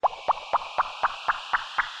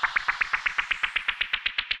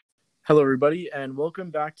Hello, everybody, and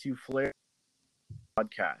welcome back to Flair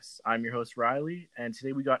Podcast. I'm your host, Riley, and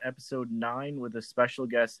today we got episode 9 with a special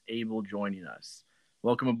guest, Abel, joining us.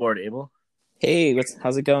 Welcome aboard, Abel. Hey,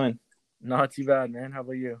 how's it going? Not too bad, man. How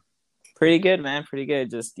about you? Pretty good, man. Pretty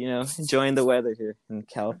good. Just, enjoying the weather here in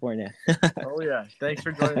California. Oh, yeah. Thanks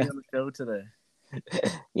for joining me on the show today.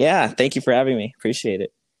 Yeah, thank you for having me. Appreciate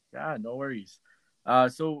it. Yeah, no worries.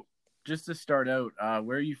 So, just to start out,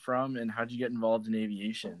 where are you from and how'd you get involved in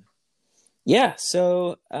aviation? Yeah,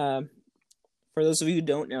 so for those of you who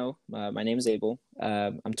don't know, my name is Abel.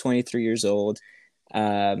 I'm 23 years old.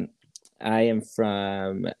 I am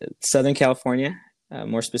from Southern California,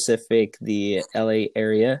 more specific, the LA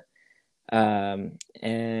area.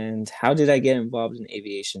 And how did I get involved in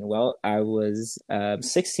aviation? Well, I was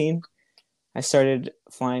 16. I started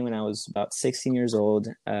flying when I was about 16 years old.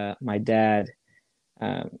 My dad,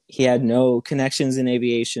 he had no connections in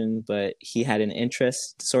aviation, but he had an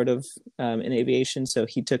interest sort of in aviation. So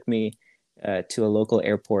he took me to a local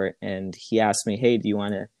airport and he asked me, "Hey, do you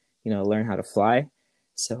want to, learn how to fly?"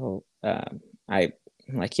 So I'm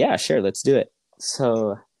like, "Yeah, sure, let's do it."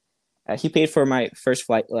 So he paid for my first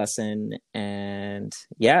flight lesson, and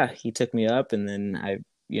yeah, he took me up, and then I,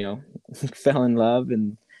 fell in love,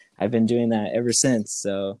 and I've been doing that ever since.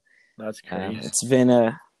 So That's great. it's been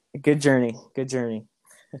a good journey. Good journey.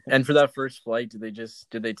 And for that first flight, did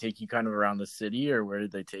they take you kind of around the city, or where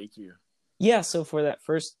did they take you? Yeah, so for that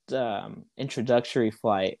first introductory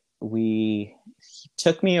flight, he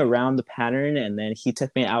took me around the pattern, and then he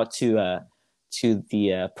took me out to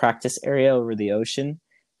the practice area over the ocean.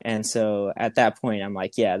 And so at that point, I'm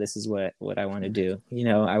like, yeah, this is what I want to do.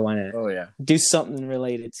 I want to do something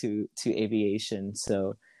related to aviation.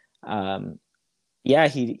 So, yeah,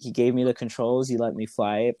 he gave me the controls. He let me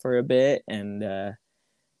fly it for a bit, and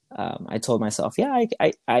I told myself, yeah,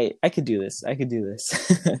 I could do this. I could do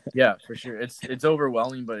this. Yeah, for sure. It's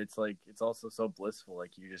overwhelming, but it's also so blissful.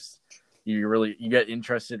 Like you get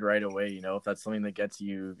interested right away. If that's something that gets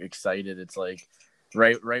you excited, it's like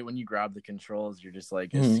right when you grab the controls, you're just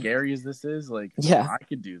like, as scary as this is, like, yeah, I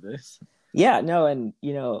could do this. Yeah, no, and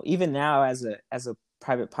even now as a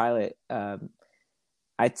private pilot,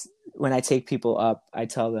 when I take people up, I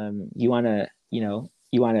tell them you want to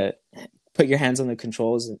put your hands on the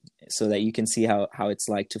controls so that you can see how it's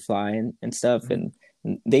like to fly and stuff. And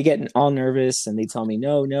they get all nervous and they tell me,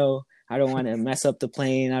 no, I don't want to mess up the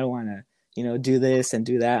plane. I don't want to, do this and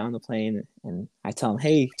do that on the plane. And I tell them,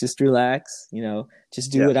 hey, just relax,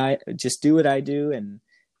 just do what I do, and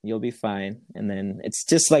you'll be fine. And then it's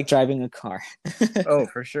just like driving a car. Oh,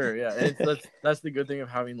 for sure. Yeah. That's the good thing of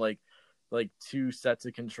having like two sets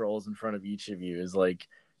of controls in front of each of you is like,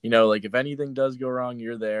 like if anything does go wrong,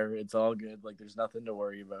 you're there. It's all good. Like there's nothing to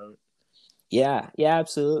worry about. Yeah,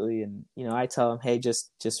 absolutely. And, I tell them, hey,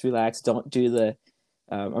 just relax. Don't do the,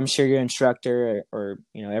 I'm sure your instructor or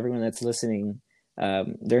everyone that's listening,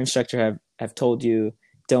 their instructor have told you,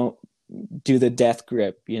 don't do the death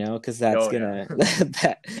grip, because that's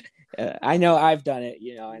I know I've done it,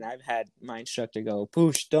 and I've had my instructor go,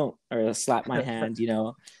 push, don't, or slap my hand,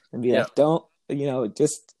 and be like, don't,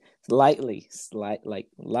 just lightly,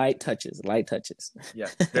 light touches. Yeah,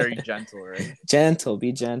 very gentle, right? Gentle,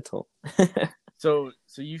 be gentle. So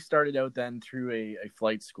you started out then through a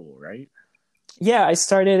flight school, right? Yeah, I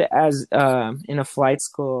started as in a flight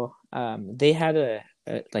school. They had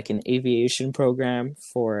like an aviation program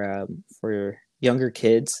for younger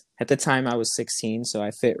kids. At the time, I was 16, so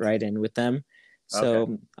I fit right in with them.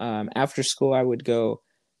 So after school, I would go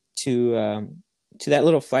to that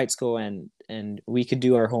little flight school, and we could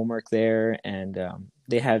do our homework there. And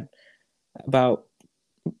they had about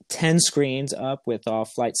 10 screens up with all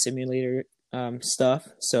flight simulator stuff.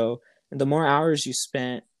 So the more hours you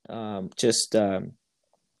spent just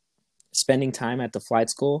spending time at the flight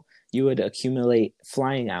school, you would accumulate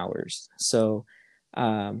flying hours. So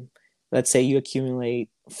let's say you accumulate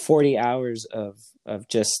 40 hours of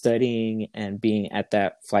just studying and being at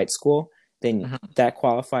that flight school, then that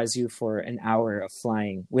qualifies you for an hour of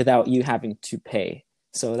flying without you having to pay.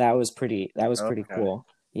 So that was pretty cool.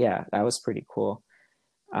 Yeah, that was pretty cool.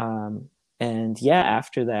 And yeah,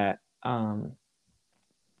 after that, what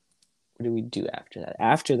did we do after that?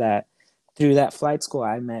 After that, through that flight school,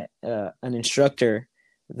 I met an instructor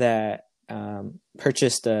that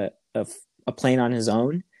purchased a plane on his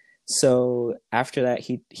own. So after that,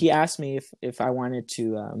 he asked me if I wanted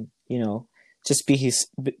to, just be his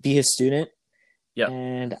student. Yeah.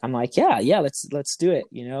 And I'm like, yeah, let's do it.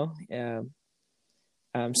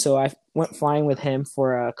 So I went flying with him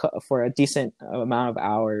for a decent amount of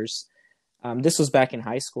hours. This was back in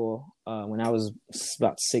high school when I was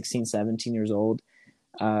about 16, 17 years old.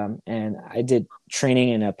 and I did training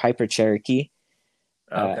in a Piper Cherokee.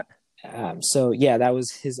 Uh, Okay. so yeah, that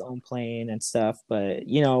was his own plane and stuff. But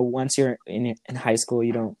once you're in high school,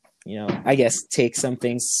 you don't, I guess take some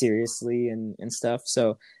things seriously and stuff.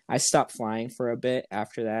 So I stopped flying for a bit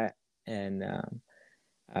after that, and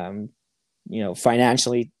um,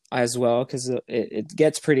 financially as well, because it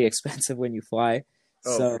gets pretty expensive when you fly.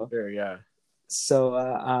 Oh, for So sure. Yeah.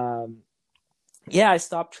 so yeah, I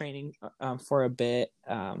stopped training for a bit,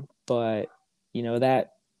 but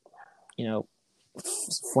that you know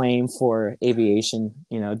flame for aviation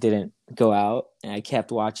didn't go out, and I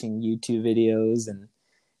kept watching YouTube videos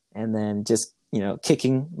and then just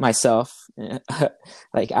kicking myself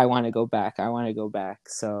like I want to go back.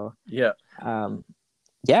 So Yeah. um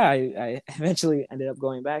yeah, I eventually ended up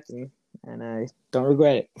going back, and I don't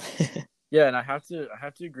regret it. Yeah, and I have to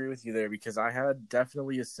agree with you there because I had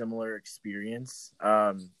definitely a similar experience,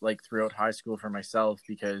 like throughout high school for myself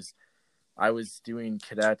because I was doing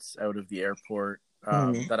cadets out of the airport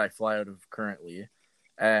Mm, that I fly out of currently.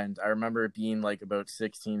 And I remember being like about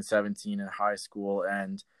 16, 17 in high school.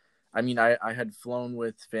 And I mean, I had flown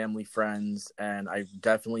with family friends and I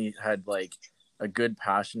definitely had like a good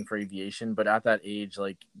passion for aviation. But at that age,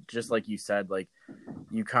 like, just like you said, like,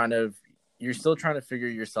 you kind of, you're still trying to figure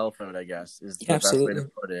yourself out, I guess, is yeah, the best way to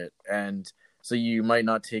absolutely. put it. And so you might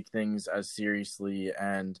not take things as seriously.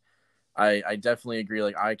 And I definitely agree.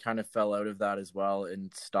 Like I kind of fell out of that as well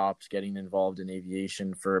and stopped getting involved in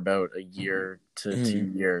aviation for about a year to Mm, 2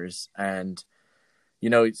 years. And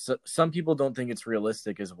some people don't think it's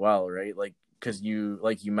realistic as well, right? Like because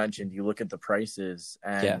like you mentioned, you look at the prices,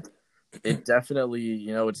 yeah, and it definitely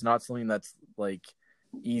it's not something that's like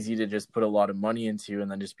easy to just put a lot of money into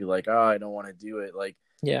and then just be like, oh, I don't want to do it. Like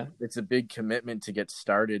yeah, it's a big commitment to get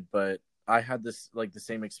started, but I had this like the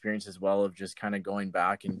same experience as well of just kind of going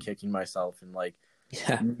back and kicking myself and like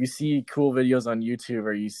yeah, you see cool videos on YouTube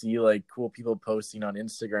or you see like cool people posting on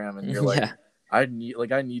Instagram and you're like yeah. I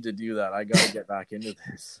need to do that. I got to get back into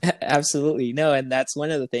this. Absolutely. No, and that's one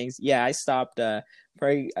of the things. Yeah, I stopped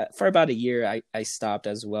for about a year. I stopped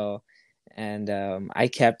as well. And I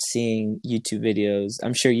kept seeing YouTube videos.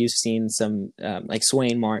 I'm sure you've seen some like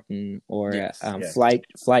Swain Martin or Yes, yeah.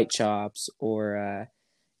 Flight Chops or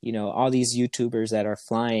all these YouTubers that are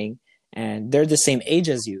flying, and they're the same age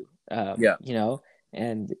as you. Yeah.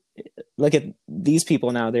 And look at these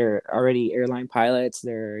people now. They're already airline pilots.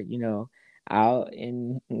 They're out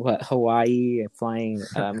in Hawaii flying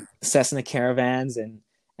Cessna Caravans, and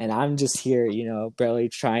I'm just here, barely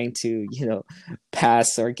trying to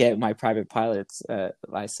pass or get my private pilot's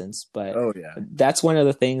license. But Oh yeah. that's one of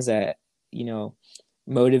the things that you know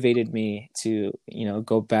motivated me to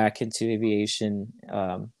go back into aviation.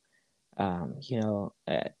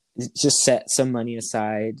 Just set some money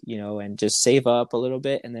aside, and just save up a little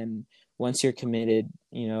bit, and then once you're committed,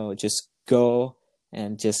 just go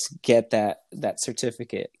and just get that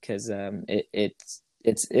certificate, because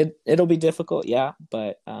it'll be difficult, yeah,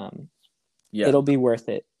 but Yeah. it'll be worth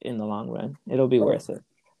it in the long run. It'll be Oh, worth it.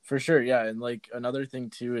 for sure, yeah. And like another thing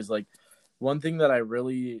too is like one thing that I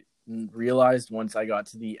really realized once I got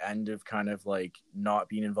to the end of kind of like not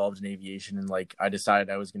being involved in aviation and like I decided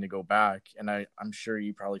I was going to go back, and I'm sure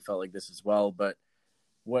you probably felt like this as well, but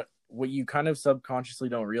what you kind of subconsciously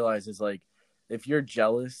don't realize is like if you're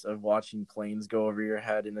jealous of watching planes go over your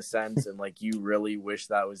head in a sense and like you really wish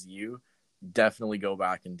that was you, definitely go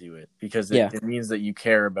back and do it because it, Yeah. it means that you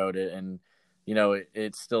care about it, and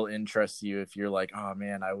it still interests you if you're like, oh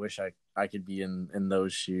man, I wish I could be in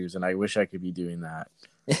those shoes and I wish I could be doing that.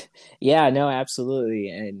 Yeah, no, absolutely.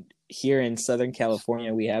 And here in Southern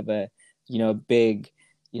California, we have a big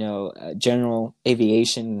general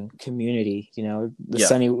aviation community. The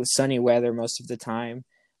Yeah. sunny weather most of the time.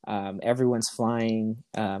 Everyone's flying,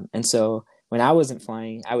 and so when I wasn't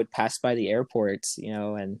flying, I would pass by the airports,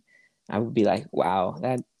 and I would be like, "Wow,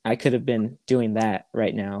 that I could have been doing that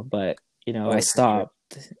right now," but I Oh, for sure.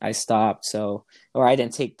 stopped. I stopped, so or I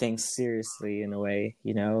didn't take things seriously in a way,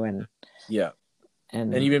 Yeah.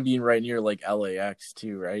 And and even being right near like LAX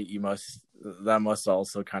too, right? That must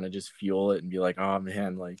also kind of just fuel it and be like, oh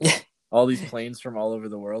man, like all these planes from all over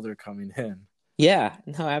the world are coming in. Yeah,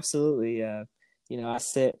 no, absolutely. I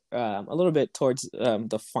sit a little bit towards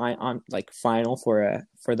the final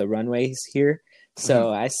for the runways here, Mhm. so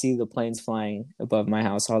I see the planes flying above my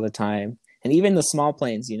house all the time, and even the small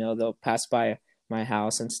planes. They'll pass by my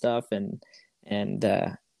house and stuff, and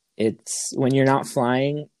it's when you're not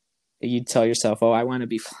flying, you tell yourself, "Oh, I want to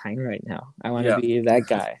be flying right now. I want to Yeah. be that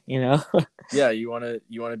guy." Yeah, you wanna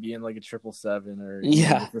be in like a 777 or even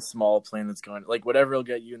Yeah, just a small plane that's going like whatever will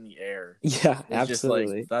get you in the air. yeah, It's just like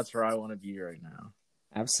absolutely. that's where I want to be right now.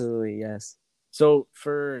 Absolutely, yes. So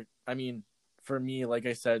for me, like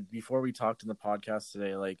I said before we talked in the podcast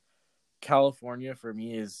today, like California for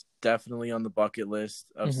me is definitely on the bucket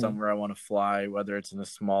list of Hmm. somewhere I want to fly, whether it's in a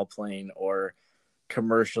small plane or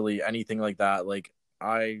commercially, anything like that. Like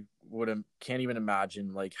I would can't even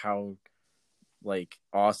imagine like how like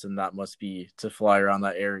awesome that must be to fly around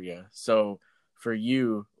that area. So for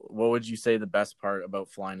you, what would you say the best part about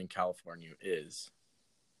flying in California is?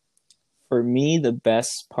 For me, the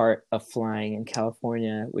best part of flying in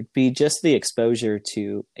California would be just the exposure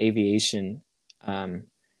to aviation. Um,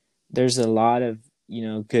 there's a lot of,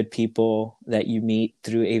 good people that you meet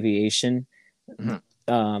through aviation. Mhm.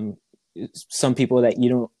 Um, some people that you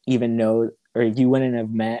don't even know or you wouldn't have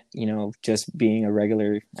met, just being a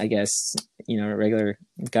regular, I guess, a regular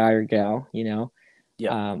guy or gal,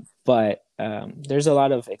 Yeah. but there's a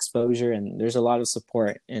lot of exposure and there's a lot of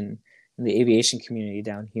support in the aviation community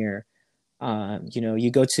down here.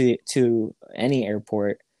 You go to any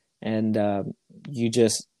airport and you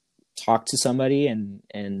just talk to somebody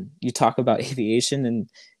and you talk about aviation and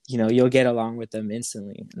you'll get along with them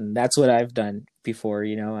instantly. And that's what I've done before.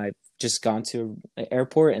 I've just gone to an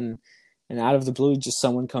airport and out of the blue, just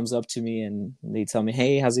someone comes up to me and they tell me,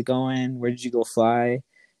 "Hey, how's it going? Where did you go fly?"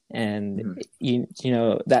 And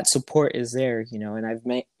Mhm. that support is there. And I've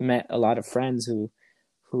met a lot of friends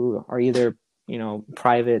who are either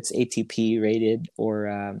privates, ATP rated,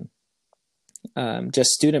 or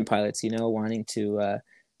just student pilots, wanting to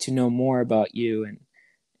know more about you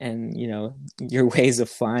and your ways of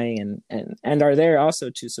flying and are there also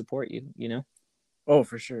to support you. Oh,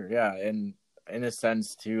 for sure. Yeah. And in a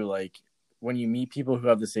sense too, like when you meet people who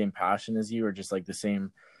have the same passion as you or just like the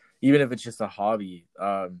same, even if it's just a hobby,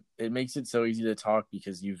 it makes it so easy to talk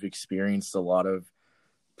because you've experienced a lot of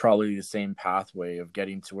probably the same pathway of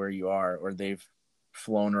getting to where you are, or they've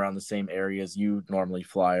flown around the same areas you normally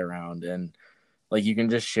fly around. And like you can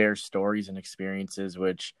just share stories and experiences,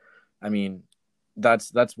 which I mean,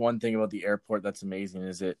 that's one thing about the airport that's amazing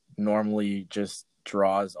is it normally just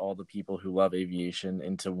draws all the people who love aviation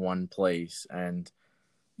into one place, and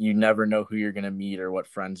you never know who you're going to meet or what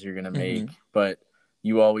friends you're going to make, Hmm. but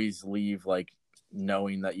you always leave like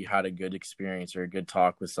knowing that you had a good experience or a good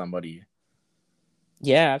talk with somebody.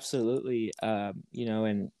 Yeah, absolutely.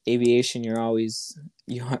 In aviation, you're always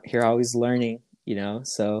learning.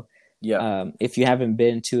 So Yeah. if you haven't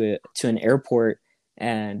been to an airport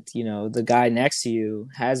and the guy next to you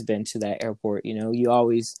has been to that airport, you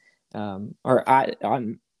always or I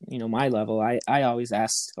on my level, I always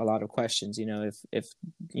ask a lot of questions. If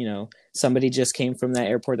somebody just came from that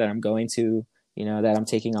airport that I'm going to, that I'm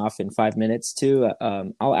taking off in 5 minutes to,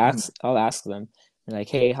 I'll ask them like,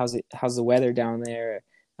 hey, how's the weather down there?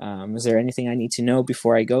 Is there anything I need to know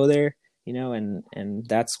before I go there? And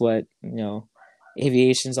that's what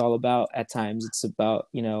aviation's all about. At times it's about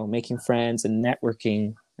making friends and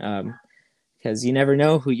networking, because you never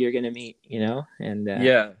know who you're going to meet, and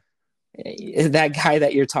Yeah. that guy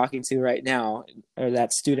that you're talking to right now, or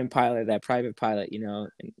that student pilot, that private pilot,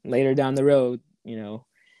 later down the road,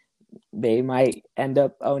 they might end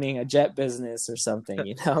up owning a jet business or something,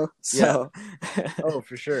 Yeah. so Oh,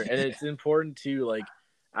 for sure. And it's important to like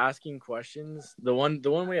asking questions. The one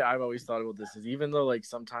way I've always thought about this is even though like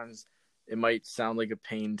sometimes it might sound like a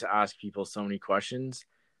pain to ask people so many questions,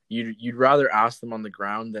 you'd rather ask them on the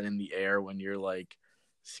ground than in the air when you're like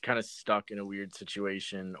kind of stuck in a weird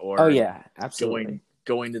situation oh or yeah, going absolutely.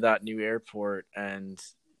 going to that new airport and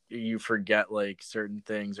you forget like certain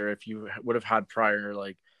things, or if you would have had prior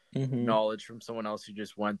like Hmm. knowledge from someone else who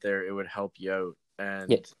just went there, it would help you out. Yeah.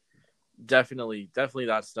 And definitely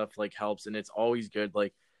that stuff like helps, and it's always good.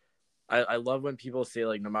 Like I love when people say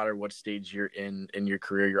like no matter what stage you're in your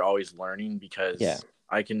career, you're always learning, Yeah. because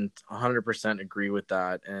I can 100% agree with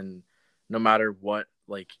that. And no matter what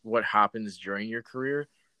happens during your career,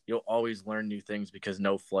 you'll always learn new things because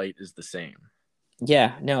no flight is the same.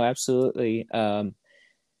 Yeah, no, absolutely.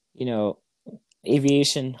 You know,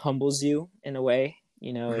 aviation humbles you in a way.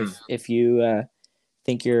 Mhm. If you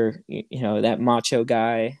think you're that macho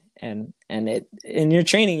guy, and it in your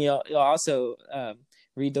training, you'll also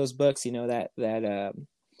read those books. That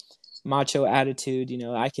macho attitude.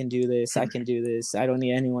 I can do this. I can do this. I don't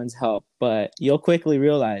need anyone's help. But you'll quickly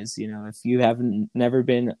realize, if you haven't never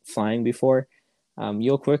been flying before,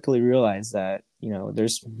 you'll quickly realize that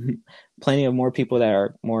there's plenty of more people that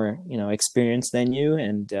are more experienced than you,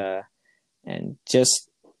 and just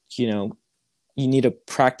you know you need to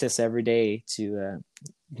practice every day to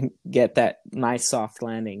get that nice soft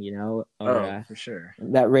landing, or Oh, for sure.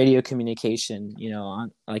 that radio communication,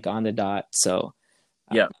 on the dot. So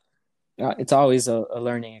Yeah. it's always a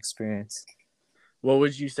learning experience. What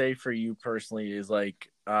would you say for you personally is like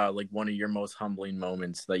one of your most humbling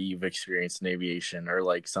moments that you've experienced in aviation, or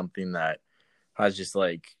like something that has just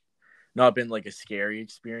like not been like a scary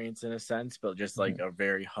experience in a sense, but just like Mhm. a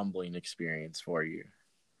very humbling experience for you?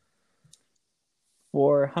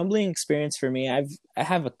 For humbling experience for me, I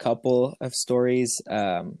have a couple of stories.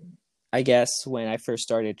 I guess when I first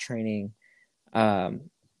started training, um,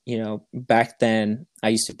 back then I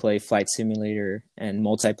used to play flight simulator and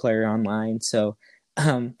multiplayer online. So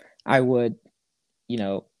I would, you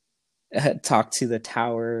know, talk to the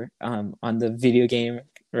tower on the video game,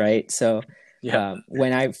 right? So Yeah.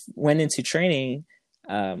 when I went into training,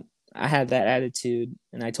 um, I had that attitude,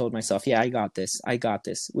 and I told myself, "Yeah, I got this. I got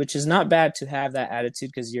this," which is not bad to have that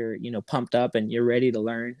attitude because you're, pumped up and you're ready to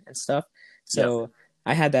learn and stuff. Yeah. So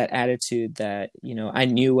I had that attitude that I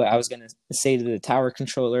knew what I was going to say to the tower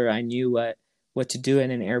controller. I knew what to do in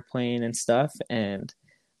an airplane and stuff,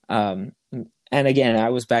 um, and again,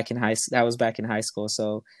 that was back in high school,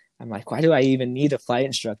 so I'm like, why do I even need a flight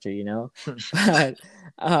instructor? But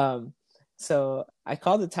um, so I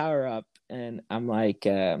called the tower up, and I'm like,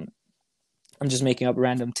 I'm just making up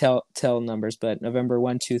random tell numbers, but November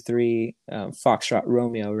 123, Foxtrot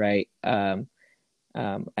Romeo, right?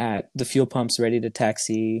 At the fuel pumps, ready to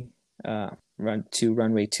taxi, run to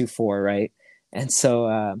runway 24, right? And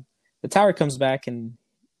so the tower comes back, and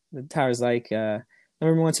the tower's like,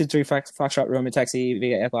 number 123 Foxtrot Romeo taxi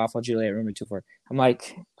Vega Echo Alpha Juliet Romeo 24. I'm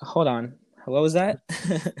like, hold on, what was that?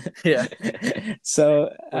 Yeah. So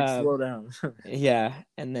Like slow down. yeah,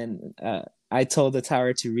 and then I told the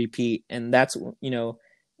tower to repeat, and that's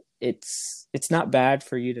it's not bad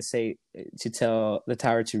for you to tell the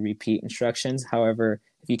tower to repeat instructions. However,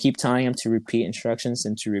 if you keep telling them to repeat instructions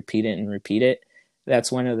and to repeat it and repeat it,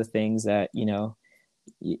 that's one of the things that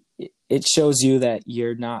it shows you that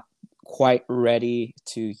you're not quite ready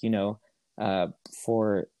to uh,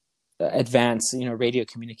 for advance radio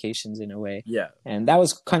communications in a way. Yeah. And that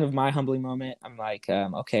was kind of my humbling moment. I'm like,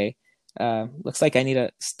 okay, looks like I need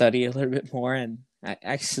to study a little bit more, and I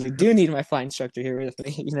actually do need my flight instructor here with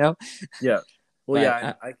me. Yeah. Well, yeah, But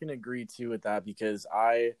and I can agree too with that because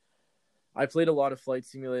I played a lot of flight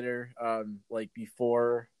simulator like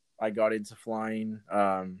before I got into flying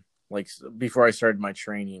like before I started my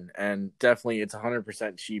training, and definitely it's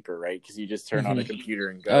 100% cheaper, right? Cuz you just turn on a mm-hmm. computer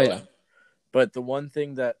and Oh go. yeah. And but the one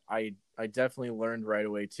thing that I definitely learned right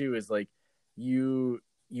away too is like you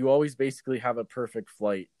you always basically have a perfect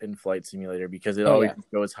flight in flight simulator because it Oh always yeah.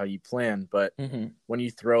 goes how you plan. But Mm-hmm. when you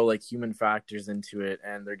throw like human factors into it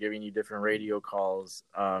and they're giving you different radio calls,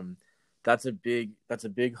 that's a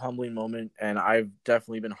big humbling moment, and I've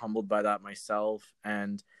definitely been humbled by that myself.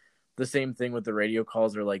 And the same thing with the radio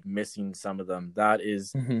calls, are like missing some of them. That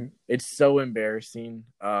is, Mm-hmm. it's so embarrassing.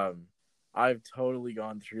 I've totally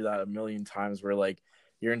gone through that a million times where like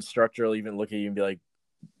your instructor will even look at you and be like,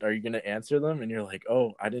 are you going to answer them? And you're like,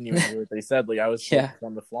 oh, I didn't even hear what they said. Like I was Yeah. focused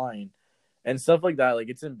on the flying and stuff like that. Like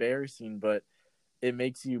it's embarrassing, but it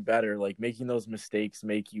makes you better. Like making those mistakes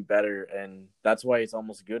make you better. And that's why it's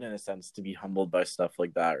almost good in a sense to be humbled by stuff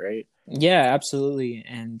like that. Right. Yeah, absolutely.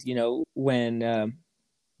 And when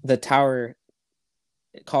the tower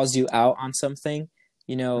calls you out on something,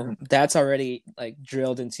 Mm-hmm. that's already like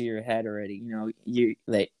drilled into your head already. You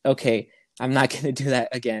like, okay, I'm not going to do that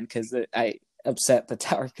again because I upset the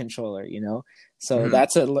tower controller. So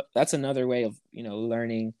Mm-hmm. that's another way of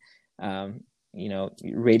learning,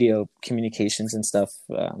 radio communications and stuff.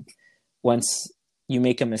 Once you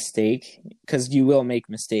make a mistake, because you will make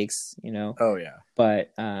mistakes. Oh yeah.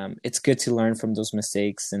 But it's good to learn from those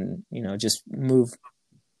mistakes and just move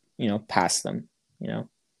past them.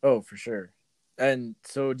 Oh, for sure. And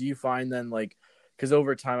so do you find then like, because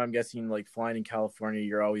over time I'm guessing like flying in California,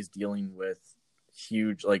 you're always dealing with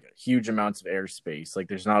huge amounts of airspace. Like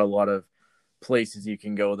there's not a lot of places you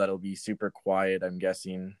can go that'll be super quiet, I'm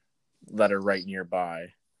guessing, that are right nearby.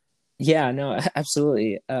 Yeah, no,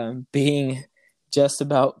 absolutely. Being just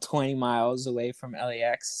about 20 miles away from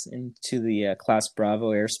LAX into the Class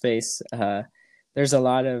Bravo airspace, there's a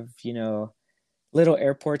lot of, little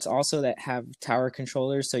airports also that have tower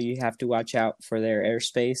controllers, so you have to watch out for their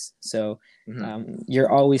airspace. So Mm-hmm.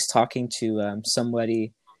 you're always talking to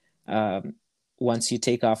somebody um, once you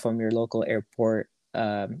take off from your local airport.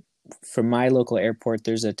 From my local airport,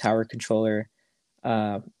 there's a tower controller,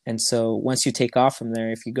 and so once you take off from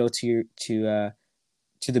there, if you go to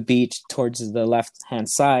the beach towards the left hand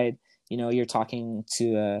side, you're talking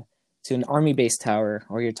to an army base tower,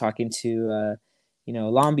 or you're talking to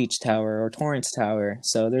Long Beach Tower or Torrance Tower.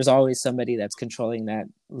 So there's always somebody that's controlling that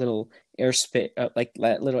little airspace, like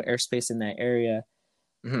that little airspace in that area.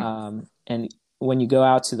 Mm-hmm. And when you go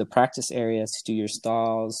out to the practice areas to do your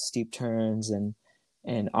stalls, steep turns,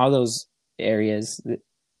 and all those areas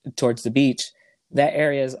towards the beach, that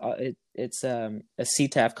area is it's a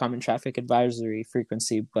CTAF, Common Traffic Advisory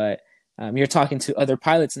frequency, but you're talking to other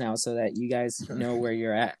pilots now so that you guys know where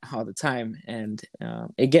you're at all the time, and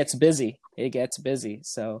it gets busy. It gets busy.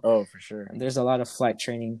 So Oh, for sure. there's a lot of flight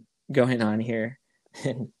training going on here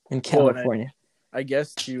in Well, and California. I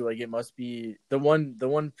guess too, like it must be the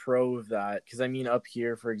one pro of that, because I mean up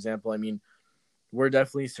here, for example, I mean we're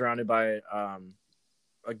definitely surrounded by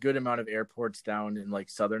a good amount of airports down in like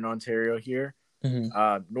southern Ontario here.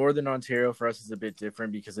 Northern Ontario for us is a bit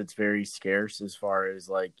different because it's very scarce as far as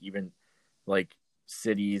like even like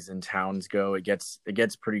cities and towns go. It gets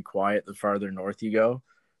pretty quiet the farther north you go.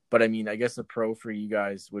 But I mean, I guess a pro for you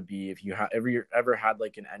guys would be if you ever had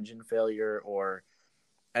like an engine failure or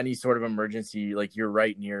any sort of emergency, like you're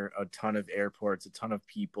right near a ton of airports, a ton of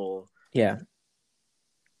people. Yeah.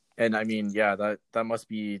 And I mean, yeah, that must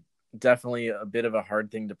be definitely a bit of a hard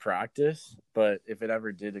thing to practice, but if it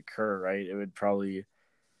ever did occur, right, it would probably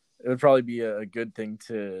be a good thing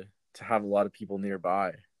to have a lot of people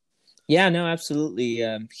nearby. Yeah, no, absolutely.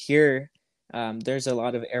 Here, there's a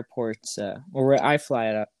lot of airports, or where I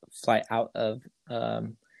fly out of.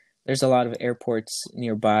 There's a lot of airports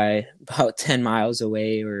nearby, about 10 miles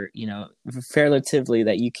away, or relatively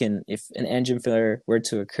that you can, if an engine failure were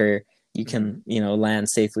to occur, you can land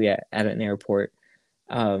safely at an airport.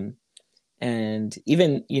 And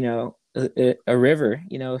even a river.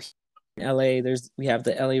 In LA, we have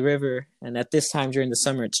the LA River, and at this time during the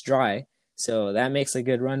summer, it's dry. So that makes a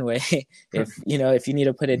good runway. If you need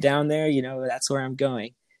to put it down there, that's where I'm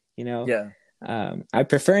going. Yeah. I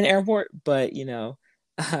prefer an airport, but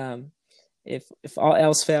if all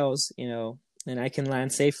else fails, and I can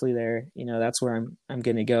land safely there, that's where I'm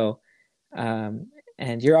gonna go.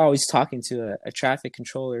 And you're always talking to a traffic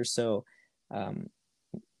controller, so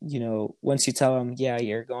once you tell them, yeah,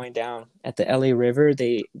 you're going down at the LA River,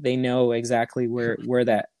 they know exactly where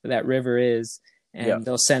that river is, and Yeah.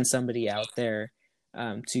 they'll send somebody out there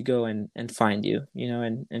to go and find you,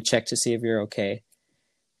 and check to see if you're okay.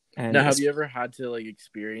 And Now, have you ever had to like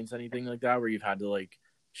experience anything like that where you've had to like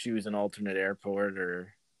choose an alternate airport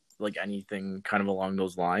or like anything kind of along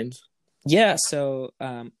those lines? Yeah, so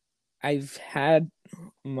I've had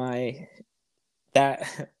my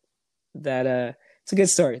that it's a good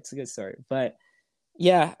story. It's a good story. But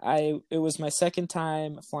yeah, it was my second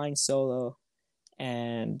time flying solo,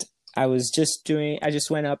 and I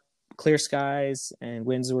just went up clear skies and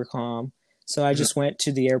winds were calm. So I just went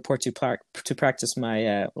to the airport to practice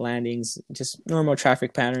my landings, just normal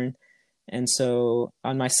traffic pattern. And so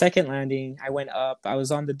on my second landing, I went up. I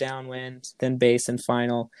was on the downwind, then base and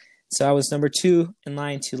final. So I was number 2 in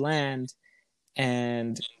line to land,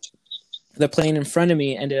 and the plane in front of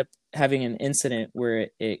me ended up having an incident where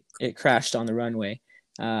it crashed on the runway.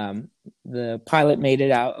 The pilot made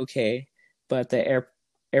it out okay, but the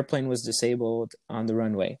airplane was disabled on the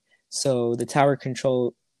runway. So the tower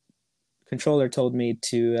controller told me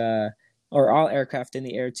or all aircraft in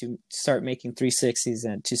the air to start making 360s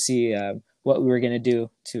and to see what we were going to do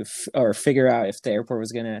or figure out if the airport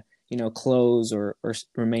was going to close or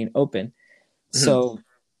remain open. So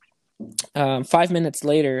 5 minutes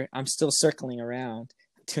later, I'm still circling around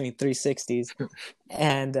doing 360s,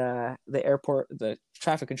 and the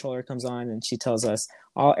traffic controller comes on and she tells us,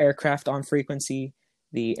 all aircraft on frequency,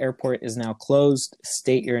 the airport is now closed,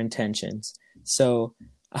 state your intentions. So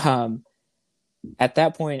at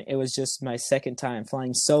that point, it was just my second time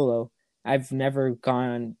flying solo. I've never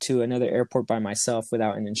gone to another airport by myself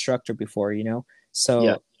without an instructor before,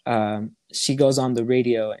 so she goes on the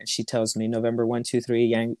radio and she tells me, November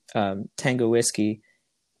 123 Tango Whiskey,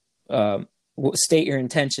 state your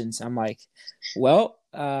intentions. I'm like, well,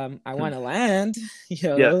 I want to land,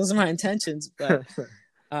 those are my intentions, but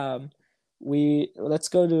let's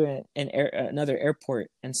go to another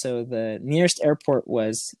airport. And so the nearest airport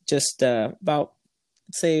was just about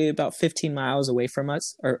 15 miles away from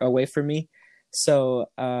us, or away from me. So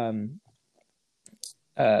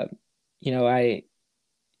I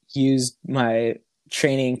used my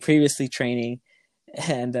previously training,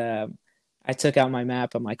 and I took out my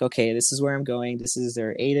map. I'm like, okay, this is where I'm going. This is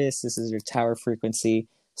their ATIS. This is their tower frequency.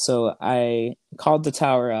 So I called the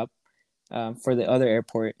tower up for the other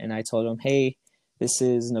airport, and I told them, hey, this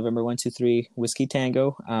is November 123 Whiskey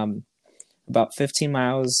Tango, about 15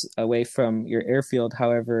 miles away from your airfield.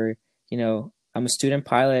 However, I'm a student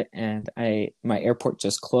pilot, and my airport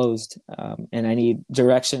just closed, and I need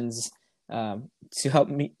directions to help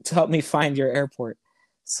me find your airport.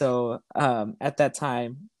 So at that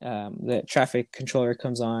time, the traffic controller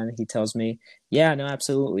comes on. He tells me, "Yeah, no,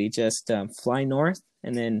 absolutely. Just fly north,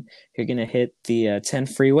 and then you're gonna hit the 10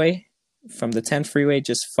 freeway. From the 10 freeway,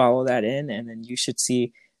 just follow that in, and then you should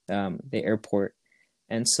see the airport."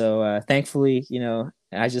 And so, thankfully,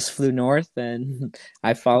 I just flew north and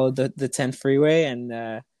I followed the 10 freeway,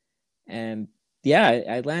 and yeah,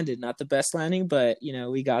 I landed. Not the best landing, but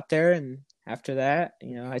we got there, and after that,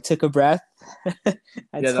 I took a breath.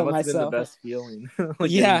 I Yeah, that told must have been the myself, best feeling, like getting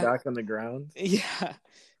yeah, back on the ground. yeah,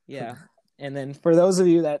 yeah. And then for those of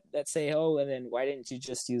you that say, "Oh, and then why didn't you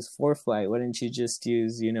just use ForeFlight? Why didn't you just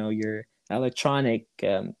use your electronic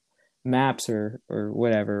maps or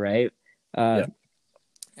whatever?" Right? Uh, Yeah,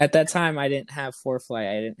 at that time, I didn't have ForeFlight.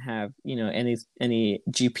 I didn't have any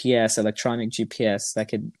GPS, electronic GPS that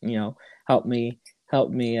could help me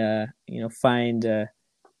find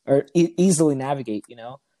or easily navigate.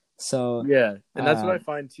 So yeah, and that's what I um,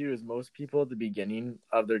 find too. Is most people at the beginning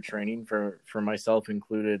of their training, for myself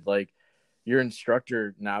included, like your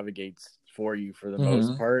instructor navigates for you for the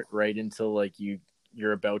most mhm. part, right until like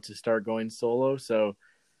you're about to start going solo. So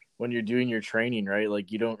when you're doing your training, right,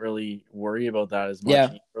 like you don't really worry about that as much. Yeah, You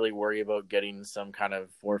don't really worry about getting some kind of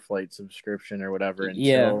for flight subscription or whatever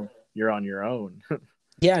yeah. until you're on your own.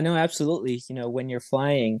 Yeah, no, absolutely. When you're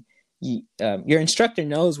flying, your instructor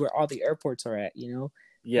knows where all the airports are at,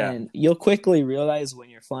 Yeah. and you'll quickly realize when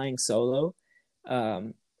you're flying solo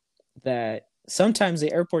um, that sometimes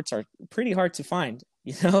the airports are pretty hard to find,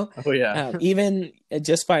 Oh yeah. even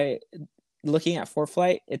just by looking at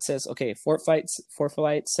ForeFlight, it says, okay,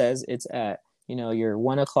 ForeFlight says it's at, your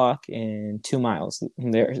 1 o'clock and 2 miles.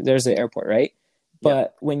 There's the airport, right? Yeah.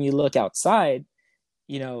 But when you look outside,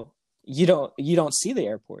 you know you don't see the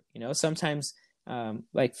airport. Sometimes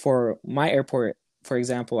like for my airport, for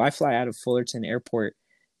example, I fly out of Fullerton Airport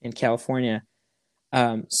in California.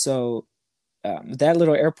 So that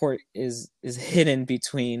little airport is hidden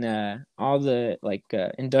between all the like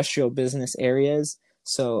industrial business areas.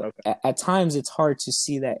 So Okay. at times it's hard to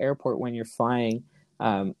see that airport when you're flying,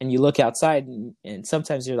 and you look outside, and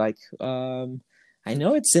sometimes you're like, I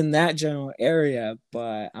know it's in that general area,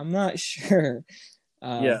 but I'm not sure.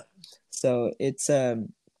 Yeah. um, so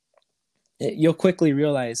you'll quickly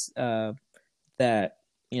realize that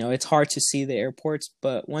it's hard to see the airports,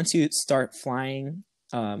 but once you start flying,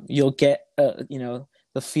 you'll get the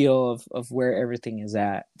feel of where everything is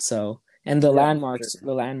at. So, and the Yeah, for landmarks, sure.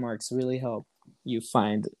 the landmarks really help you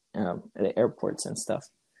find the airports and stuff.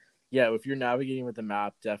 Yeah, if you're navigating with the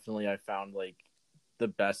map, definitely I found like the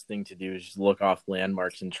best thing to do is just look off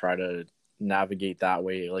landmarks and try to navigate that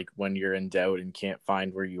way, like when you're in doubt and can't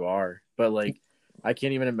find where you are. But like I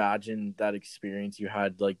can't even imagine that experience you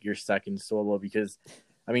had like your second solo, because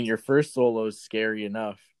I mean your first solo is scary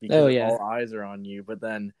enough Oh because yeah, all eyes are on you, but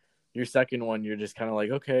then your second one you're just kind of like,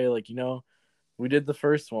 okay, like we did the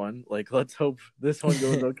first one, like let's hope this one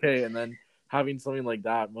goes okay. And then having something like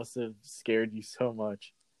that must have scared you so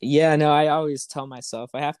much. yeah. No, I always tell myself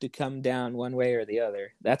I have to come down one way or the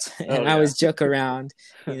other. That's Oh and I yeah. always joke around,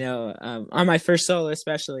 on my first solo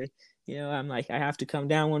especially. I'm like I have to come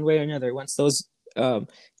down one way or another. Once those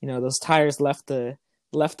tires left the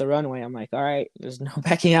runway, I'm like, all right, there's no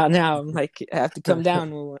backing out now. I'm like, I have to come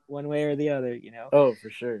down one way or the other. Oh, for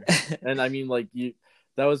sure. And I mean, like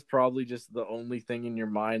that was probably just the only thing in your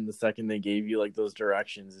mind the second they gave you like those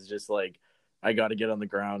directions is just like, I got to get on the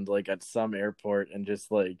ground like at some airport and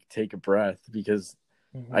just like take a breath, because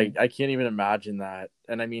Hmm. I can't even imagine that.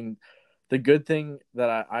 And I mean, the good thing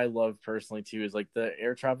that I love personally too is like the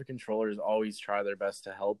air traffic controllers always try their best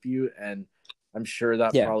to help you. And I'm sure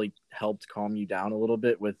that Yeah. probably helped calm you down a little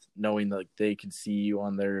bit with knowing that like, they could see you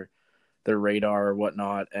on their radar or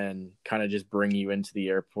whatnot and kind of just bring you into the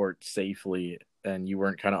airport safely, and you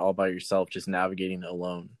weren't kind of all by yourself just navigating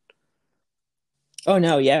alone. Oh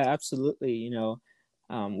no, yeah, absolutely.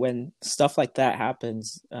 When stuff like that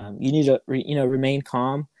happens, you need to remain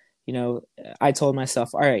calm. I told myself,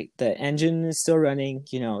 all right, the engine is still running.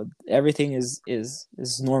 Everything is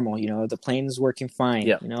normal. The plane is working fine.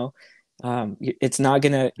 Yeah. It's not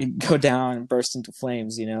gonna go down and burst into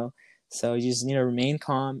flames. So you just need to remain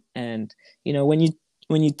calm. And when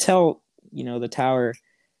you tell the tower,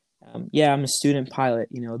 yeah, I'm a student pilot.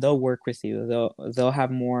 They'll work with you. They'll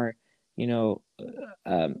have more,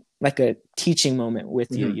 like a teaching moment with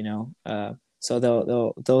you. Hmm. So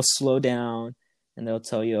they'll slow down and they'll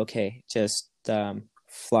tell you, okay, just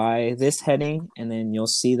fly this heading, and then you'll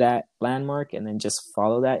see that landmark, and then just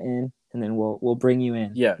follow that in, and then we'll bring you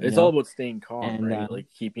in. Yeah, it's all about staying calm, And right? Like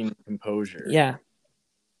keeping composure. yeah,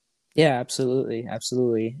 yeah, absolutely,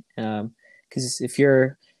 absolutely. Because if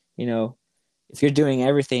you're, you know if you're doing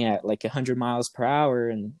everything at like 100 miles per hour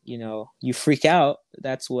and you freak out,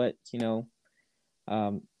 that's what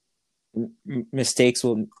um, mistakes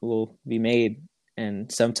will be made,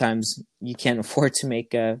 and sometimes you can't afford to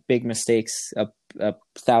make big mistakes up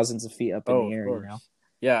thousands of feet up in Oh, the of air. course.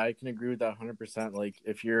 Yeah, I can agree with that 100%. Like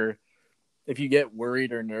if you get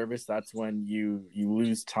worried or nervous, that's when you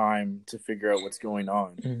lose time to figure out what's going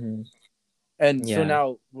on. Mm-hmm. And so Yeah.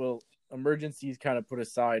 now, well, emergencies kind of put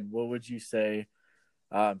aside, what would you say,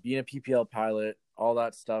 being a PPL pilot, all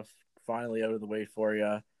that stuff finally out of the way for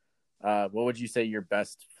you? What would you say your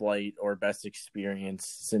best flight or best experience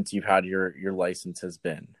since you've had your license has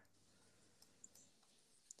been?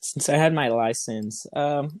 Since I had my license,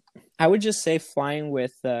 I would just say flying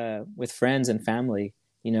with friends and family.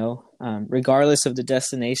 Regardless of the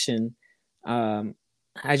destination,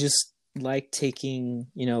 I just like taking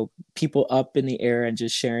people up in the air and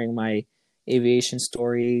just sharing my aviation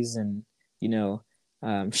stories, and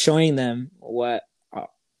showing them what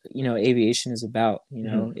aviation is about.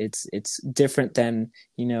 Mm-hmm. It's different than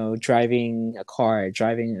driving a car,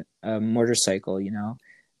 driving a motorcycle.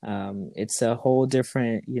 It's a whole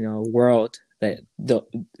different world that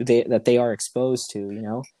they are exposed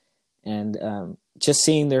to. And just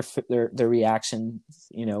seeing their reaction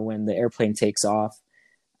when the airplane takes off.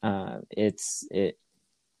 It's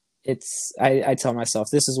I tell myself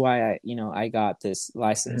this is why I got this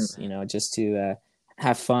license, just to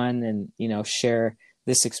have fun and share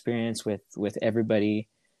this experience with everybody,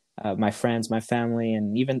 my friends, my family,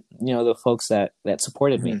 and even the folks that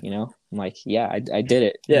supported me. Mm-hmm. I'm like, yeah, I did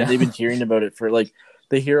it. Yeah, they've been hearing about it for like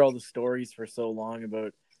they hear all the stories for so long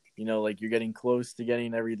about like you're getting close to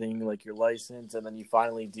getting everything like your license, and then you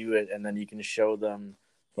finally do it, and then you can show them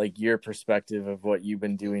like your perspective of what you've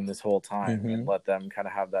been doing this whole time and Mm-hmm. let them kind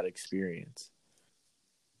of have that experience.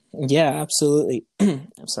 Yeah, absolutely.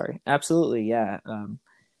 I'm sorry, absolutely. Yeah.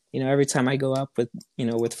 Every time I go up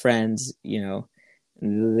with friends,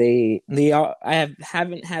 they all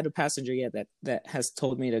haven't had a passenger yet that has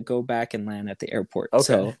told me to go back and land at the airport. Okay.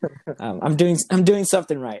 So I'm doing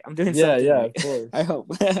something right. I'm doing Yeah, something yeah, right. of course. I hope.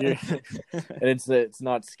 And it's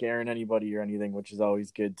not scaring anybody or anything, which is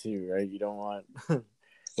always good too, right? You don't want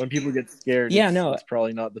when people get scared, Yeah, no. it's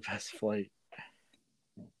probably not the best flight.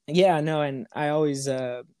 Yeah, no, and I always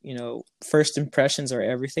first impressions are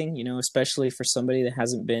everything, especially for somebody that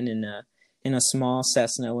hasn't been in a small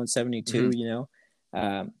Cessna 172,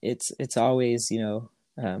 Mm-hmm. it's always,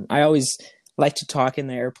 I always like to talk in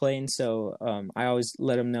the airplane, so I always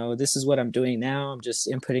let them know this is what I'm doing now. I'm just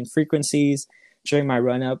inputting frequencies during my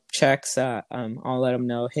run up checks. I'll let them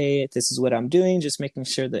know, hey, this is what I'm doing, just making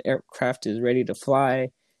sure the aircraft is ready to fly,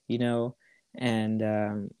 you know,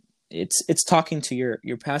 and it's talking to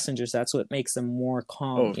your passengers. That's what makes them more Oh,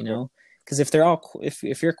 calm, of course. because if they're all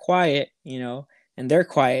if you're quiet, and they're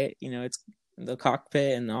quiet, it's the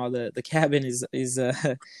cockpit and all the cabin is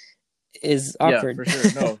Yeah, awkward. for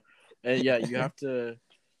sure. No, yeah, you have to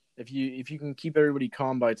if you can keep everybody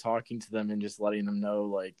calm by talking to them and just letting them know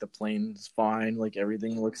like the plane's fine, like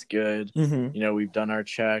everything looks good. Mm-hmm. We've done our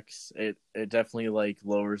checks. It definitely like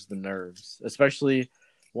lowers the nerves. Especially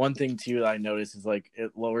one thing too that I noticed is like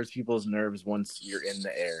it lowers people's nerves once you're in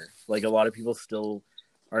the air. Like a lot of people still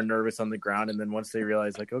are nervous on the ground, and then once they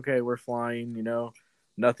realize like okay, we're flying,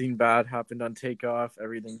 nothing bad happened on takeoff,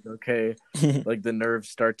 everything's okay. Like the nerves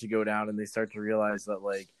start to go down, and they start to realize that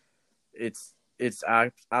like it's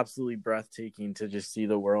absolutely breathtaking to just see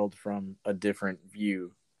the world from a different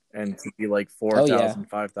view and to be like Oh yeah. 4,000,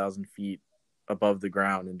 5,000 feet above the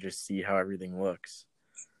ground and just see how everything looks.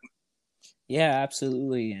 Yeah,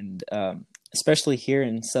 absolutely. And especially here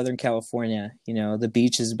in Southern California, the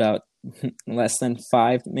beach is about less than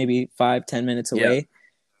maybe 5-10 minutes Yeah.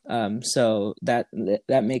 away. So that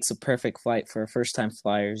makes a perfect flight for first time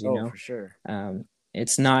flyers. Oh, for sure.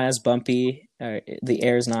 It's not as bumpy. The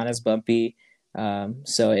air is not as bumpy.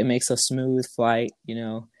 So it makes a smooth flight.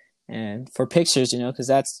 And for pictures, because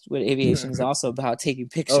that's what aviation is also about, taking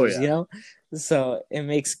pictures. Oh, yeah. So it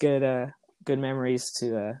makes good memories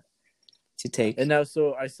to take. And now,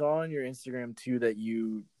 so I saw on your Instagram too that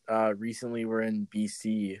you recently were in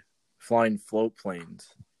BC flying float planes.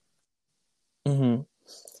 Mm-hmm.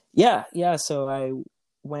 Yeah. So I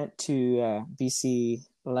went to BC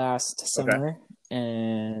last summer,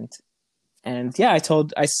 and yeah,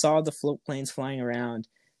 I saw the float planes flying around.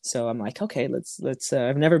 So I'm like, okay, let's.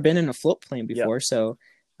 I've never been in a float plane before, so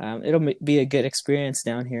it'll be a good experience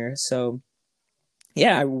down here. So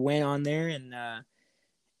yeah, I went on there,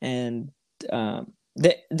 and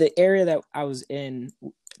the area that I was in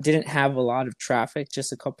didn't have a lot of traffic,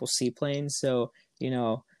 just a couple seaplanes. So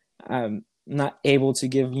not able to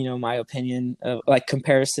give, my opinion of like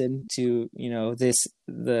comparison to,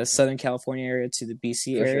 the Southern California area to the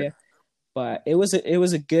BC For sure. area. But it was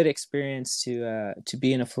a good experience to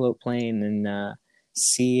be in a float plane and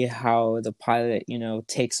see how the pilot,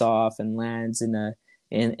 takes off and lands in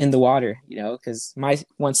the water, because my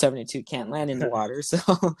 172 can't land in the water. So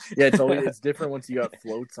Yeah, it's different once you got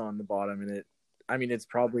floats on the bottom, and it's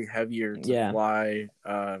probably heavier to yeah. fly.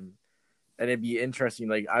 And it'd be interesting.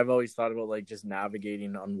 Like I've always thought about like just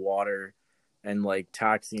navigating on water and like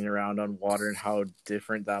taxiing around on water and how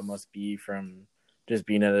different that must be from just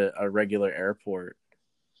being at a regular airport.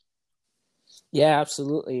 Yeah,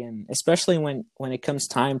 absolutely. And especially when it comes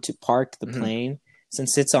time to park the Mhm. plane,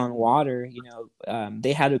 since it's on water,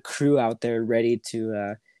 they had a crew out there ready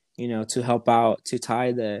to help out to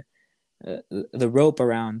tie the rope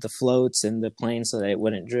around the floats and the plane so that it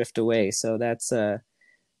wouldn't drift away. So that's a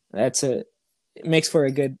it makes for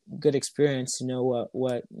a good experience to know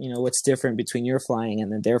what's different between your flying and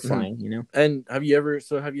then their Mhm. flying. And have you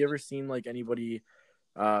ever seen like anybody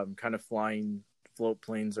kind of flying float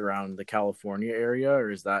planes around the California area,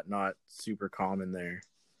 or is that not super common there?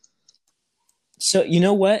 So you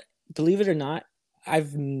know what? Believe it or not,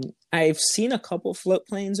 I've I've seen a couple float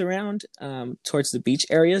planes around towards the beach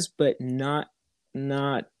areas, but not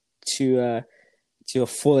to to a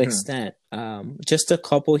full Mhm. extent. Just a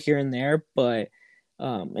couple here and there, but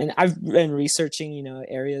and I've been researching,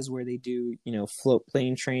 areas where they do, float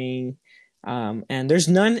plane training, and there's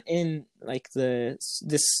none in like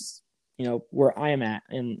this, where I am at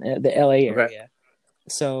in the LA Okay. area.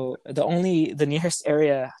 So the nearest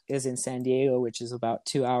area is in San Diego, which is about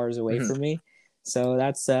 2 hours away Mhm. from me. So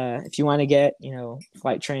that's if you want to get,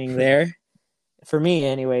 flight training there. For me,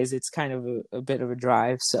 anyways, it's kind of a bit of a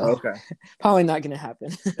drive, so Okay. probably not going to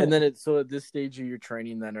happen. And then so at this stage of your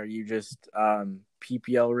training, then are you just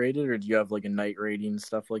PPL rated, or do you have like a night rating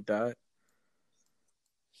stuff like that?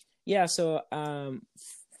 Yeah, so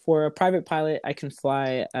for a private pilot, I can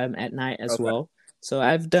fly at night as Okay. well. So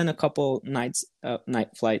I've done a couple night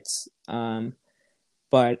flights,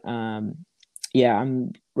 but yeah,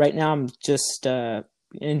 I'm right now. I'm just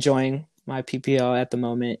enjoying my PPL at the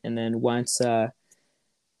moment, and then once uh,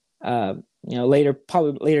 later,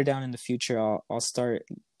 probably later down in the future, I'll start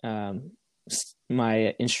um, my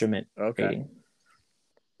instrument Okay. rating.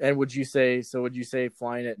 And would you say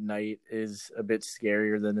flying at night is a bit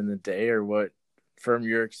scarier than in the day, or what? From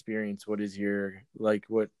your experience, what is your like?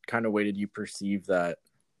 What kind of way did you perceive that?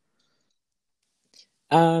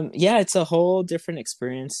 Yeah, it's a whole different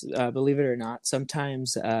experience. Believe it or not,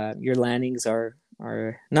 sometimes your landings are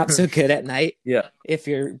not so good at night Yeah. if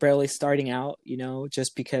you're barely starting out.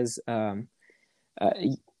 Just because uh,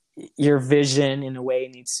 your vision in a way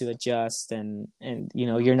needs to adjust, and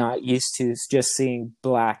you're not used to just seeing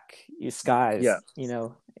black skies. Yeah.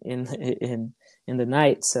 In in the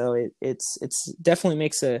night, so it's definitely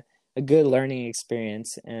makes a good learning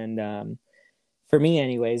experience. And for me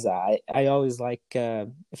anyways, I always like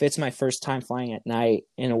if it's my first time flying at night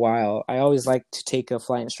in a while, I always like to take a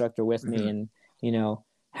flight instructor with me Hmm. and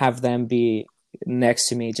have them be next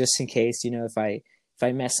to me just in case, if I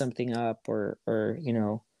mess something up or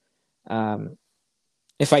um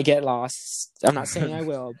if I get lost. I'm not saying I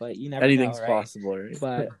will, but you never know, Anything's right? possible, right?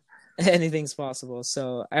 But anything's possible.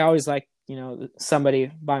 So I always like, somebody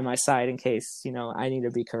by my side in case, I need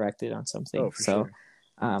to be corrected on Oh, something. for So sure.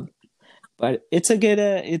 um but it's a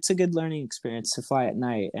good learning experience to fly at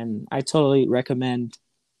night, and I totally recommend,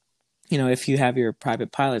 if you have your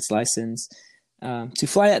private pilot's license, to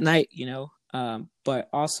fly at night. But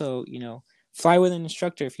also, fly with an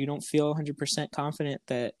instructor if you don't feel 100% confident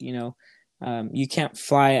that you can't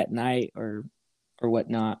fly at night or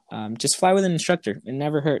whatnot. Just fly with an instructor. It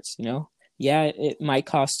never hurts. Yeah, it might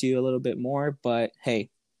cost you a little bit more, but hey,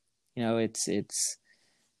 it's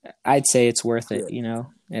I'd say it's worth it.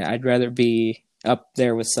 Yeah. I'd rather be up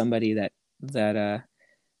there with somebody that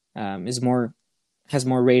is more has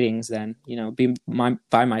more ratings than be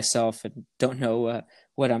by myself and don't know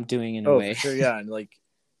what I'm doing in a Oh, for way. sure. Yeah, and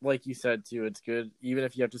like you said too, it's good even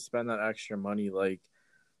if you have to spend that extra money. Like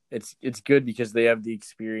it's good because they have the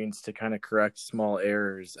experience to kind of correct small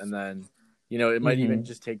errors, and then it might even Hmm.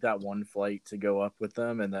 just take that one flight to go up with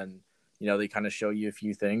them, and then they kind of show you a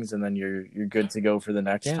few things, and then you're good to go for the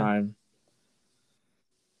next Yeah, time.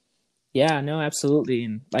 yeah, no, absolutely.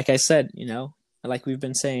 And like I said, like we've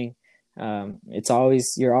been saying,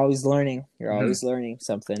 you're always learning. You're Hmm. always learning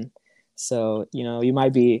something. So you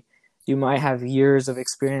might have years of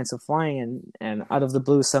experience of flying, and out of the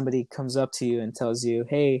blue, somebody comes up to you and tells you,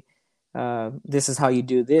 "Hey, this is how you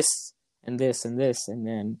do this and this and this," and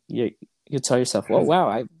then you tell yourself, "Well, wow,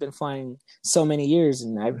 I've been flying so many years,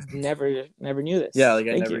 and I've never knew Yeah, this. like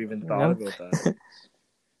I Thank never you." even You thought know? about that.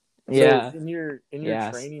 So Yeah. in your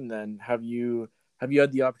Yes. training then, have you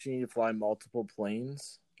had the opportunity to fly multiple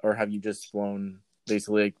planes, or have you just flown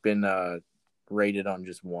basically like been rated on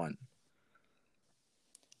just one?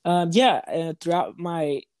 Yeah. Throughout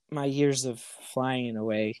my years of flying, in a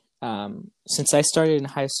way, since I started in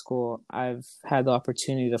high school, I've had the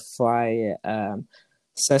opportunity to fly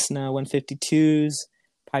Cessna 152s,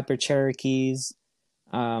 Piper Cherokees,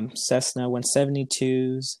 Cessna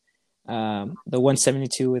 172s, the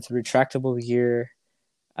 172 with retractable gear.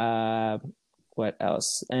 Uh, what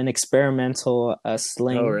else? An experimental Oh,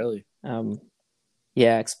 sling. really? Um,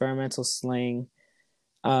 yeah, experimental sling.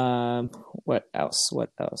 Um, what else?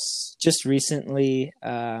 What else? Just recently,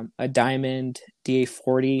 a Diamond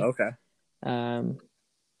DA40, Okay. um,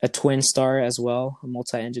 a Twin Star as well, a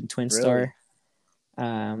multi-engine Twin Really? Star.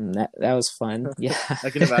 That was fun. Yeah. I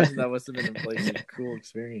can imagine that must have been like a cool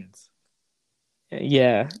experience.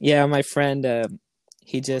 Yeah, yeah. My friend,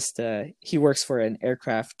 he works for an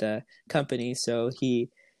aircraft company, so he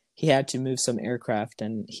had to move some aircraft,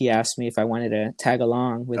 and he asked me if I wanted to tag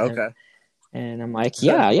along with him, Okay. and I'm like,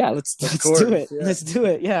 yeah, Of let's do course, it, yeah. let's do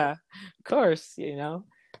it. Yeah, of course, you know.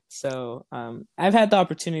 So I've had the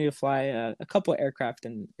opportunity to fly a couple aircraft,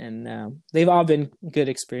 and they've all been good Would you say you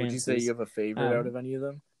experiences. have a favorite out Um, of any of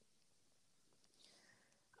them?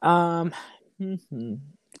 um, hmm,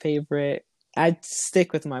 favorite. I'd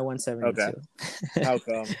stick with my Okay. 172. How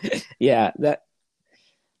come? Yeah, that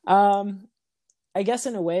um I guess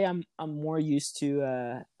in a way I'm more used to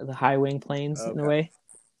the high wing planes in a Okay. way.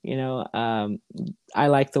 You know, I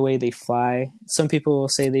like the way they fly. Some people will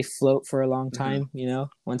say they float for a long Hmm. time, you know,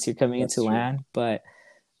 once you're coming into That's true. land, but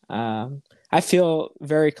I feel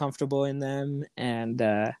very comfortable in them, and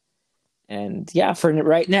yeah, for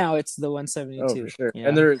right now it's the Oh, for 172, sure. you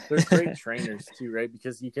And know. they're great trainers too, right?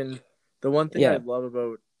 Because you can the one thing I Yeah. love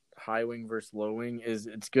about high wing versus low wing is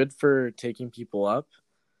it's good for taking people up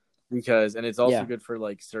because and it's also Yeah. good for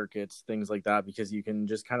like circuits, things like that because you can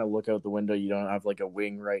just kind of look out the window, you don't have like a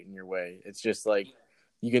wing right in your way. It's just like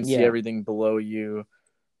you can see Yeah. everything below you.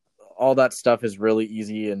 All that stuff is really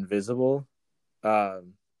easy and visible.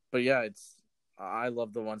 Um but yeah, it's I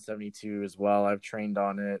love the 172 as well. I've trained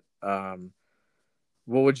on it.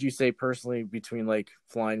 What would you say personally between like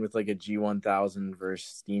flying with like a G1000 versus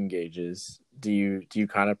steam gauges? Do you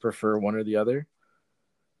kind of prefer one or the other?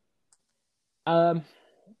 Um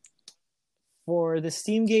For the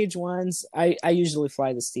steam gauge ones, I usually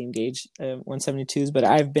fly the steam gauge 172s, but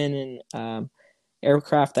I've been in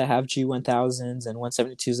aircraft that have G1000s and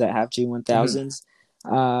 172s that have Hmm. G1000s.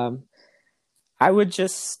 Um, I would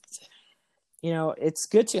just, it's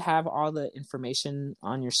good to have all the information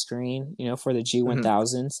on your screen, for the Hmm.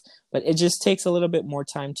 G1000s, but it just takes a little bit more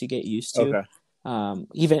time to get used to. Okay.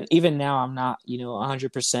 Even now, I'm not,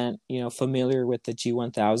 100%, familiar with the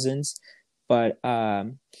G1000s, but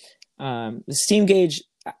the steam gauge,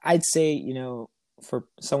 I'd say, for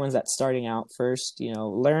someone that's starting out first,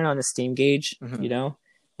 learn on a steam gauge, Hmm.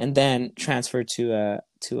 and then transfer to a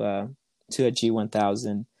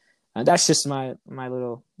G1000. That's just my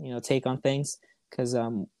little take on things because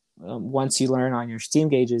once you learn on your steam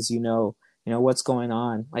gauges, what's going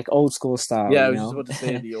on, like old school style, Yeah, I was just about to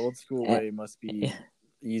say the old school Eh, way must be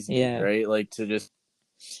easy, yeah. right? Like to just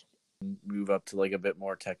move up to like a bit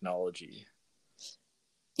more technology.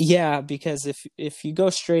 Yeah, because if you go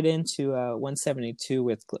straight into a 172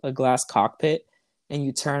 with a glass cockpit and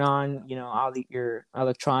you turn on, your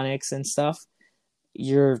electronics and stuff,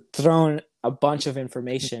 you're thrown a bunch of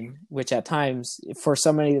information, which at times for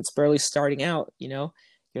somebody that's barely starting out,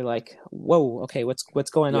 you're like, whoa, okay, what's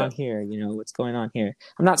going Yeah. on here? What's going on here?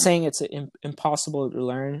 I'm not saying it's impossible to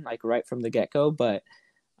learn like right from the get go, but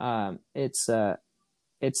it's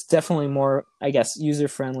definitely more, I guess, user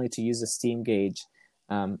friendly to use a steam gauge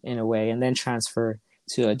in a way, and then transfer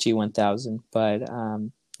to a G1000. But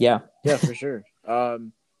yeah, Yeah, for sure.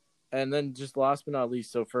 And then just last but not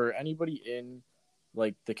least, so for anybody in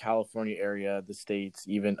like the California area, the States,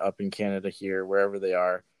 even up in Canada here, wherever they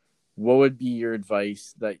are, what would be your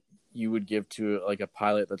advice that you would give to like a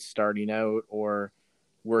pilot that's starting out or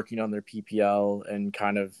working on their PPL and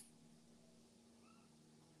kind of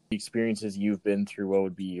the experiences you've been through? What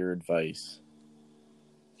would be your advice?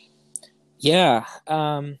 yeah,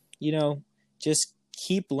 just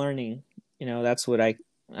keep learning. That's what I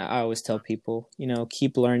always tell people.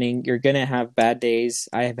 Keep learning. You're gonna have bad days.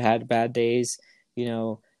 I have had bad days. You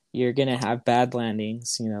know, you're gonna have bad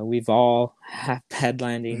landings. We've all had bad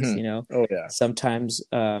landings. Oh yeah. Sometimes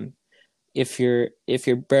if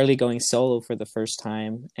you're barely going solo for the first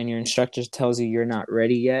time and your instructor tells you you're not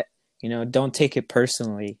ready yet, don't take it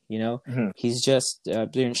personally. Mm-hmm. He's just the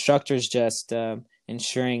instructor's just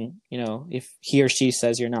ensuring, if he or she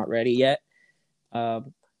says you're not ready yet,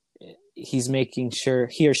 um, he's making sure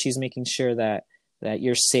he or she's making sure that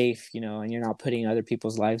you're safe, and you're not putting other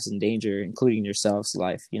people's lives in danger, including yourself's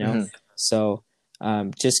life. Mm-hmm. So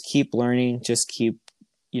just keep learning, just keep,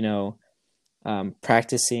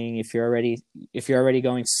 practicing. If you're already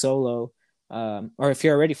going solo, or if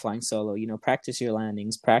you're already flying solo, practice your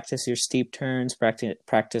landings, practice your steep turns,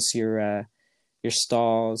 practice your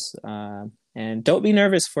stalls, and don't be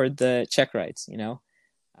nervous for the check rides.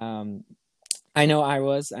 Um, I know I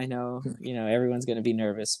know, everyone's going to be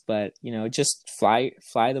nervous, but, just fly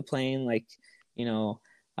the plane like, you know,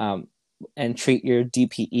 um, and treat your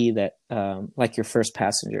DPE like your first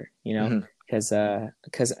passenger, Mm-hmm. because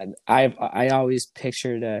I always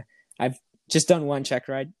pictured, I've just done one check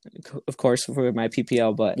ride, of course, for my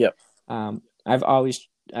PPL, but, Yep.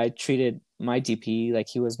 I treated my DPE like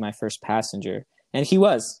he was my first passenger, and he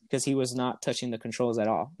was, because he was not touching the controls at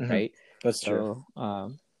all. Mm-hmm. Right. That's true.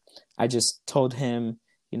 So, I just told him,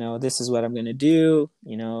 this is what I'm going to do.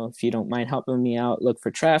 If you don't mind helping me out, look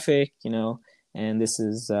for traffic, and this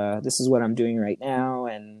is what I'm doing right now,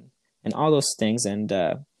 and all those things. And,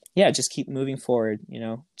 yeah, just keep moving forward,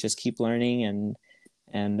 just keep learning,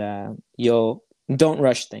 and don't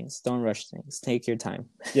rush things. Don't rush things. Take your time.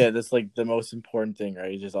 Yeah. That's like the most important thing,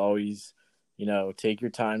 right? Just always, take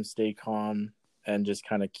your time, stay calm, and just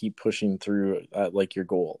kind of keep pushing through like your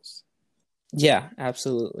goals. Yeah,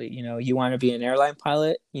 absolutely. You want to be an airline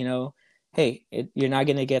pilot, hey, you're not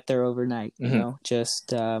going to get there overnight, Mm-hmm.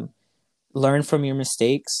 just learn from your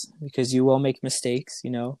mistakes, because you will make mistakes,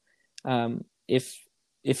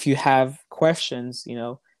 if you have questions,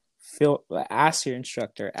 ask your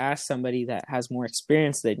instructor, ask somebody that has more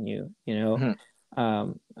experience than you,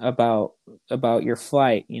 Mm-hmm. about your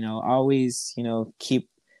flight, always, keep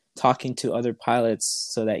talking to other pilots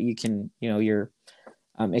so that you can, your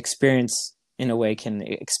experience in a way can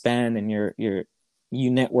expand, and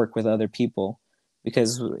you network with other people,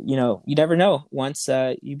 because you never know, once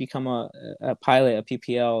you become a pilot, a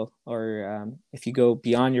PPL, or if you go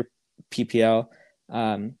beyond your PPL,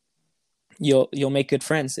 you'll make good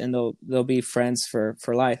friends, and they'll be friends for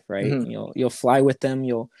life, right? Mm-hmm. You'll fly with them,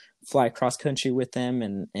 you'll fly cross country with them,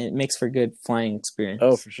 and it makes for good flying Oh,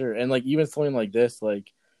 experience. for sure. And like even something like this,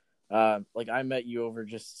 like I met you over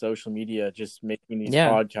just social media, just making these Yeah,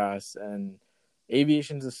 podcasts, and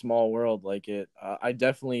aviation's a small world. Like I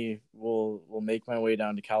definitely will make my way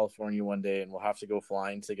down to California one day, and we'll have to go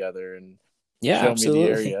flying together and yeah, show me the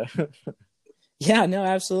absolutely. area. Yeah, no,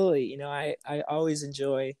 absolutely. I always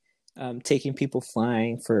enjoy taking people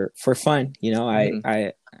flying for fun. Mm-hmm.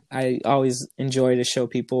 I always enjoy to show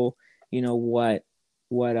people, what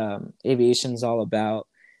aviation's all about,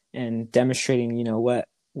 and demonstrating,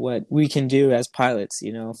 what we can do as pilots.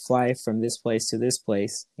 Fly from this place to this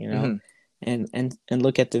place. Mm-hmm. And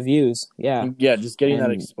look at the views. Yeah, Yeah, just getting that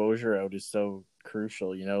and exposure out is so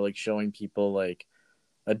crucial. Like showing people like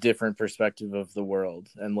a different perspective of the world,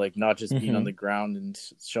 and like not just being on mhm. the ground, and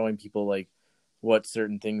showing people like what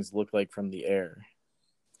certain things look like from the air.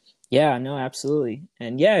 Yeah, no, absolutely.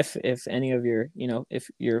 And yeah, if any of your, if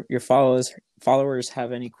your followers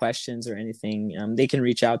have any questions or anything, they can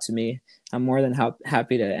reach out to me. I'm more than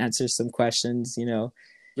happy to answer some questions,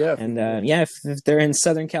 Yeah, for and sure. yeah, if they're in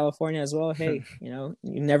Southern California as well, hey, you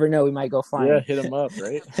never know, we might go Yeah, flying. hit them up,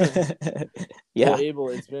 right? Well, Yeah. Abel,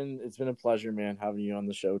 it's been a pleasure, man, having you on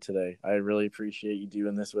the show today. I really appreciate you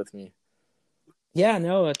doing this with me. Yeah,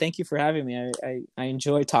 no, thank you for having me. I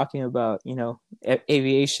enjoy talking about,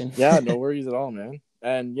 aviation. Yeah, no worries at all, man.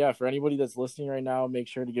 And yeah, for anybody that's listening right now, make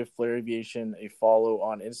sure to give Flare Aviation a follow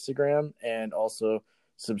on Instagram, and also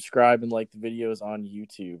subscribe and like the videos on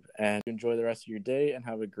YouTube. And enjoy the rest of your day, and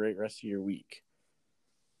have a great rest of your week.